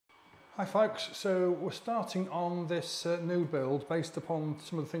Hi folks, so we're starting on this new build based upon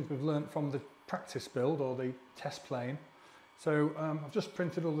some of the things we've learnt from the practice build or the test plane. So I've just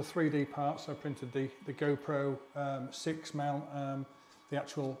printed all the 3D parts. So I printed the GoPro 6 mount, the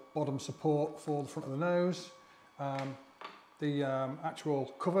actual bottom support for the front of the nose, the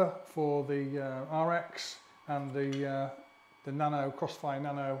actual cover for the RX and the Nano Crossfire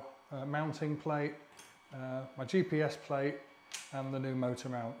Nano mounting plate, my GPS plate, and the new motor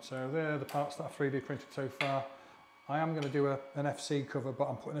mount. So they're the parts that I've 3D printed so far. I am going to do an FC cover, but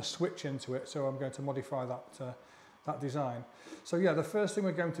I'm putting a switch into it, so I'm going to modify that design. So yeah, the first thing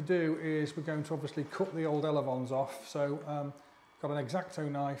we're going to do is we're going to obviously cut the old Elevons off. So got an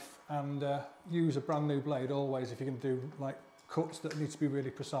X-Acto knife and use a brand new blade always if you're going to do like cuts that need to be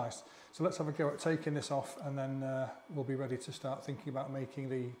really precise. So let's have a go at taking this off, and then we'll be ready to start thinking about making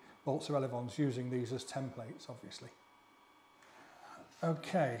the Balsa Elevons using these as templates, obviously.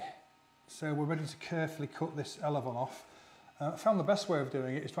 Okay, so we're ready to carefully cut this Elevon off. I found the best way of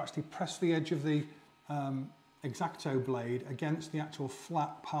doing it is to actually press the edge of the X-Acto blade against the actual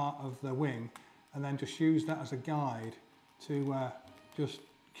flat part of the wing, and then just use that as a guide to just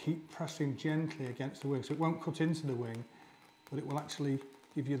keep pressing gently against the wing. So it won't cut into the wing, but it will actually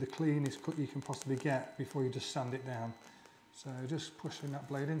give you the cleanest cut you can possibly get before you just sand it down. So just pushing that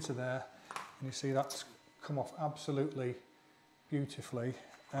blade into there, and you see that's come off absolutely beautifully,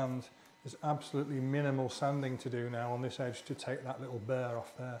 and there's absolutely minimal sanding to do now on this edge to take that little burr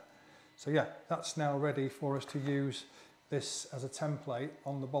off there. So yeah, that's now ready for us to use this as a template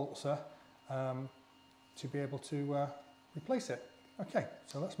on the Balsa to be able to replace it. Okay,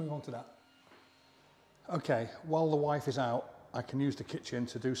 so let's move on to that. Okay, while the wife is out, I can use the kitchen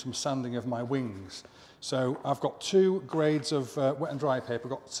to do some sanding of my wings. So I've got two grades of wet and dry paper. I've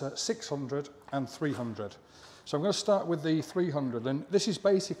got 600 and 300. So I'm going to start with the 300, and this is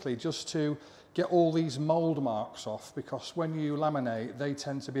basically just to get all these mould marks off, because when you laminate they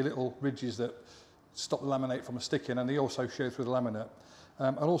tend to be little ridges that stop the laminate from sticking, and they also show through the laminate.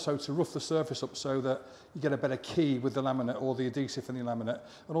 And also to rough the surface up so that you get a better key with the laminate or the adhesive in the laminate,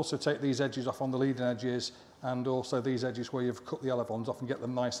 and also take these edges off on the leading edges, and also these edges where you've cut the Elevons off and get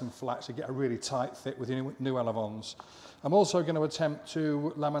them nice and flat so you get a really tight fit with your new Elevons. I'm also going to attempt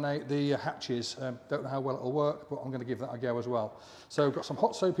to laminate the hatches. Don't know how well it'll work, but I'm going to give that a go as well. So I've got some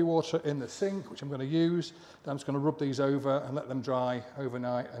hot soapy water in the sink, which I'm going to use. Then I'm just going to rub these over and let them dry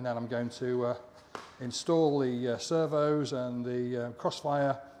overnight, and then I'm going to install the servos and the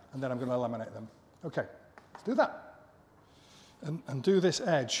crossfire, and then I'm going to laminate them. Okay, let's do that. And do this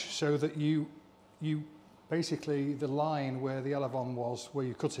edge so that you basically, the line where the Elevon was, where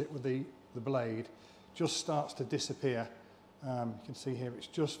you cut it with the blade, just starts to disappear. You can see here it's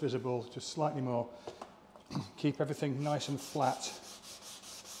just visible, just slightly more. Keep everything nice and flat,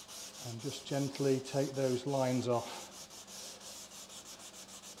 and just gently take those lines off.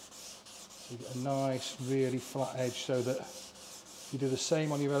 So you get a nice, really flat edge, so that if you do the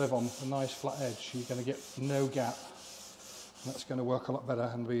same on your Elevon, a nice flat edge, you're going to get no gap. And that's going to work a lot better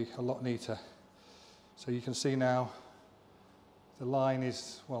and be a lot neater. So you can see now the line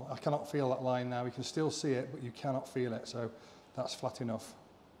is, well, I cannot feel that line now. You can still see it, but you cannot feel it. So that's flat enough.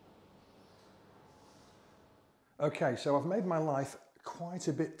 Okay, so I've made my life quite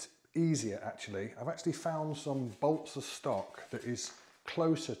a bit easier actually. I've actually found some Balsa stock that is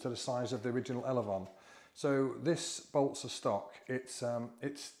closer to the size of the original Elevon. So this Balsa stock, it's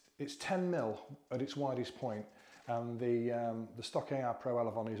 10mm at its widest point, and the stock AR Pro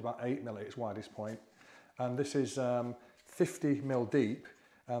Elevon is about 8mm at its widest point, and this is 50mm deep,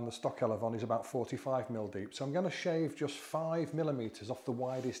 and the stock Elevon is about 45mm deep. So I'm going to shave just 5mm off the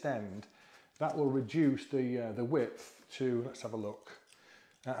widest end. That will reduce the width to, let's have a look,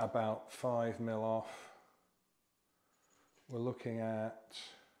 at about 5mm off. We're looking at,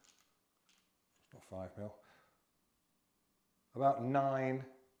 not 5mm, about 9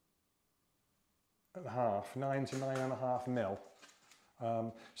 to 9.5mm.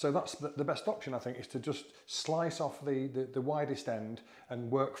 So that's the best option, I think, is to just slice off the widest end and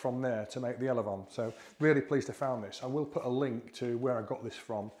work from there to make the Elevon. So really pleased I found this. I will put a link to where I got this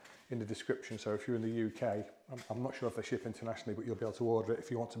from in the description, so if you're in the UK, I'm not sure if they ship internationally, but you'll be able to order it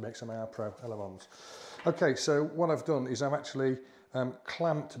if you want to make some AR Pro Elevons. Okay, so what I've done is I've actually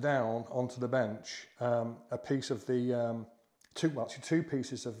clamped down onto the bench a piece of the, two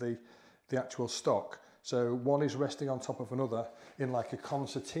pieces of the actual stock. So one is resting on top of another in like a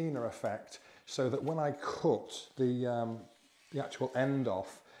concertina effect, so that when I cut the actual end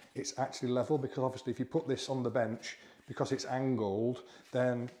off, it's actually level, because obviously if you put this on the bench, because it's angled,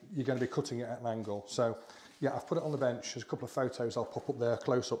 then you're going to be cutting it at an angle. So yeah, I've put it on the bench. There's a couple of photos I'll pop up there,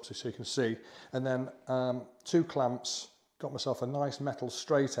 close-ups so you can see. And then 2 clamps, got myself a nice metal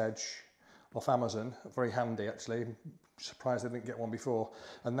straight edge off Amazon, very handy actually. I'm surprised I didn't get one before.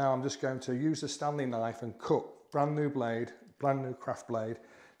 And now I'm just going to use the Stanley knife and cut, brand new blade, brand new craft blade,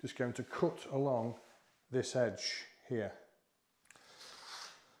 just going to cut along this edge here.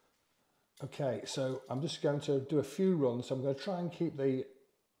 Okay, so I'm just going to do a few runs. So I'm going to try and keep the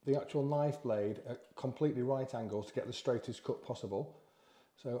actual knife blade at completely right angles to get the straightest cut possible.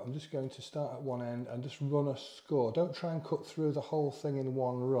 So I'm just going to start at one end and just run a score. Don't try and cut through the whole thing in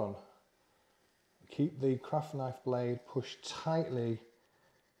one run. Keep the craft knife blade pushed tightly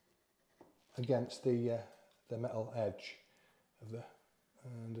against the metal edge of the,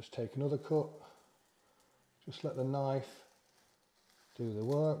 and just take another cut. Just let the knife do the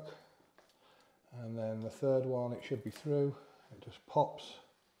work. And then the third one, it should be through. It just pops.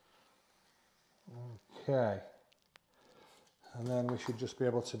 Okay. And then we should just be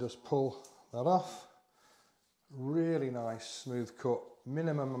able to just pull that off. Really nice smooth cut,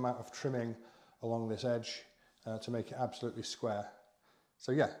 minimum amount of trimming along this edge to make it absolutely square.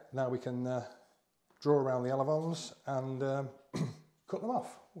 So yeah, now we can draw around the elevons and cut them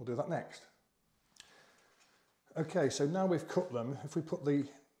off. We'll do that next. Okay, so now we've cut them, if we put the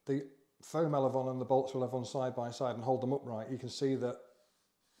foam elevon and the Balsa elevon side by side and hold them upright, you can see that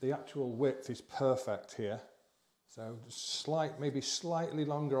the actual width is perfect here. So maybe slightly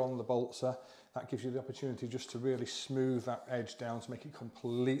longer on the Balsa. That gives you the opportunity just to really smooth that edge down to make it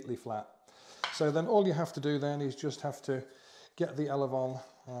completely flat. So then all you have to do then is just have to get the elevon.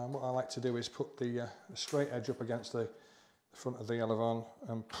 What I like to do is put the straight edge up against the front of the elevon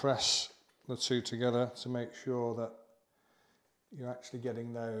and press the two together to make sure that you're actually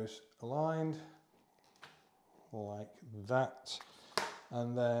getting those aligned like that,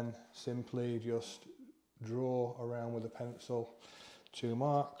 and then simply just draw around with a pencil 2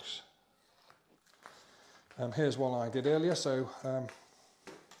 marks. Here's one I did earlier. So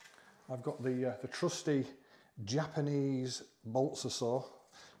I've got the trusty Japanese Balsa saw.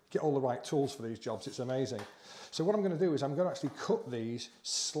 Get all the right tools for these jobs, it's amazing. So what I'm going to do is I'm going to actually cut these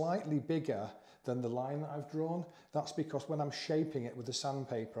slightly bigger than the line that I've drawn. That's because when I'm shaping it with the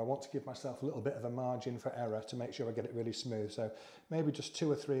sandpaper, I want to give myself a little bit of a margin for error to make sure I get it really smooth. So maybe just 2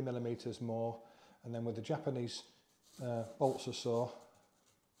 or 3 millimeters more. And then with the Japanese Balsa saw,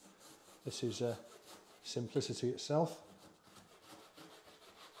 this is simplicity itself.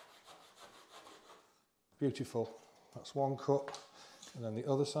 Beautiful. That's one cut. And then the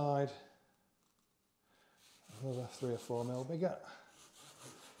other side, another 3 or 4 mil bigger.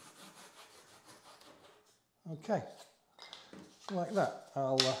 Okay, like that.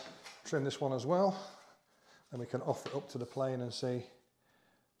 I'll trim this one as well, and we can offer it up to the plane and see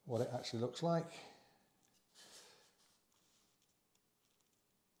what it actually looks like.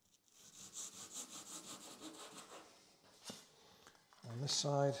 On this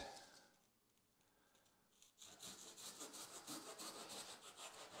side.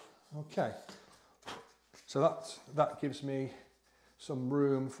 Okay, so that gives me some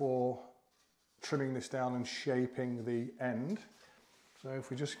room for trimming this down and shaping the end. So if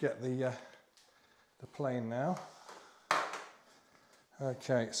we just get the plane now.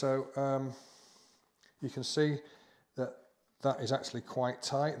 Okay, so you can see that that is actually quite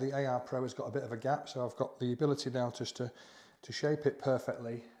tight. The AR Pro has got a bit of a gap, so I've got the ability now just to shape it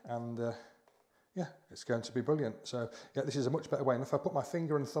perfectly, and yeah, it's going to be brilliant. So yeah, this is a much better way. And if I put my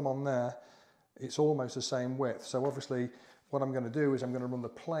finger and thumb on there, it's almost the same width. So obviously what I'm going to do is I'm going to run the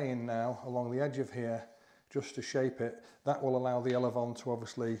plane now along the edge of here just to shape it. That will allow the elevon to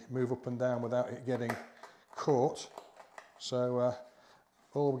obviously move up and down without it getting caught. So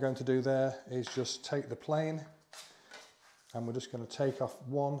all we're going to do there is just take the plane, and we're just going to take off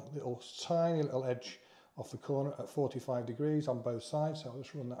one little tiny little edge off the corner at 45 degrees on both sides. So I'll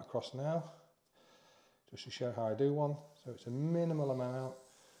just run that across now, just to show how I do one. So it's a minimal amount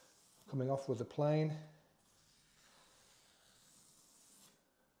coming off with the plane.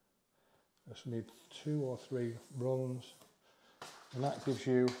 Just need 2 or 3 runs, and that gives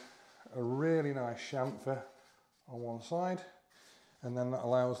you a really nice chamfer on one side, and then that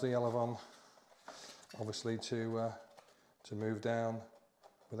allows the elevon obviously to move down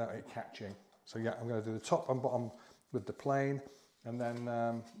without it catching. So yeah, I'm going to do the top and bottom with the plane, and then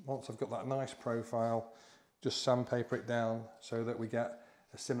once I've got that nice profile, just sandpaper it down so that we get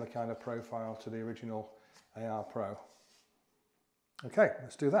a similar kind of profile to the original AR Pro. Okay,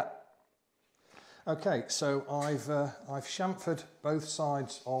 let's do that. Okay, so I've chamfered both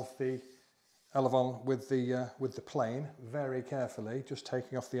sides of the Elevon with the plane very carefully, just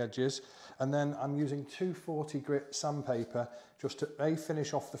taking off the edges, and then I'm using 240 grit sandpaper just to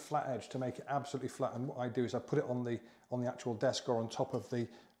finish off the flat edge to make it absolutely flat. And what I do is I put it on the actual desk or on top of the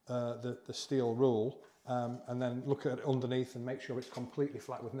steel rule, and then look at it underneath and make sure it's completely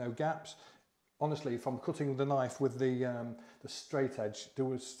flat with no gaps. Honestly, if I'm cutting the knife with the straight edge, there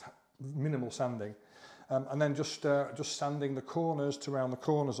was minimal sanding, and then just sanding the corners to round the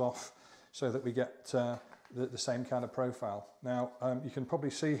corners off, so that we get the same kind of profile. Now, you can probably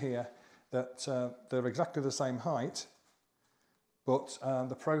see here that they're exactly the same height, but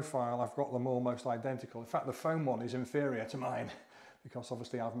the profile, I've got them almost identical. In fact, the foam one is inferior to mine, because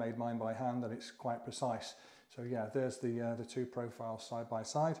obviously I've made mine by hand and it's quite precise. So yeah, there's the two profiles side by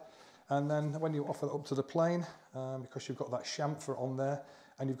side. And then when you offer it up to the plane, because you've got that chamfer on there,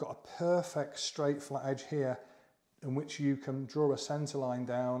 and you've got a perfect straight flat edge here, in which you can draw a centre line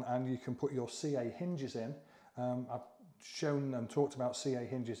down and you can put your CA hinges in. I've shown and talked about CA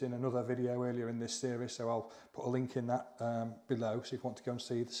hinges in another video earlier in this series, so I'll put a link in that below, so if you want to go and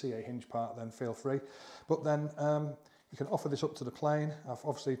see the CA hinge part, then feel free. But then you can offer this up to the plane. I've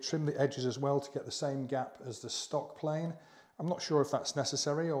obviously trimmed the edges as well to get the same gap as the stock plane. I'm not sure if that's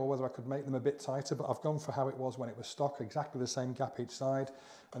necessary or whether I could make them a bit tighter, but I've gone for how it was when it was stock, exactly the same gap each side.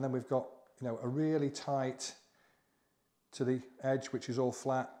 And then we've got, you know, a really tight to the edge, which is all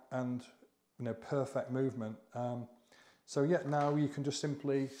flat, and you know, perfect movement. So yeah, now you can just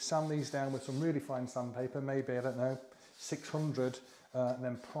simply sand these down with some really fine sandpaper, maybe, I don't know, 600, and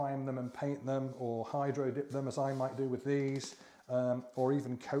then prime them and paint them, or hydro dip them as I might do with these, or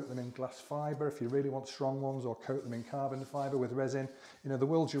even coat them in glass fibre if you really want strong ones, or coat them in carbon fibre with resin. You know, the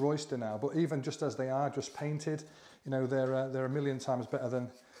world's your oyster now, but even just as they are, just painted, you know, they're a million times better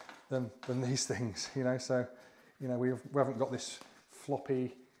than these things, you know. So, you know, we haven't got this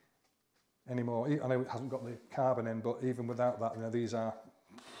floppy anymore. I know it hasn't got the carbon in, but even without that, you know, these are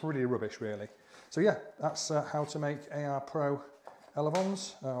pretty rubbish, really. So yeah, that's how to make AR Pro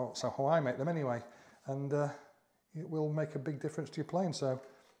Elevons. So how I make them anyway, and it will make a big difference to your plane. So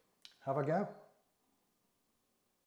have a go.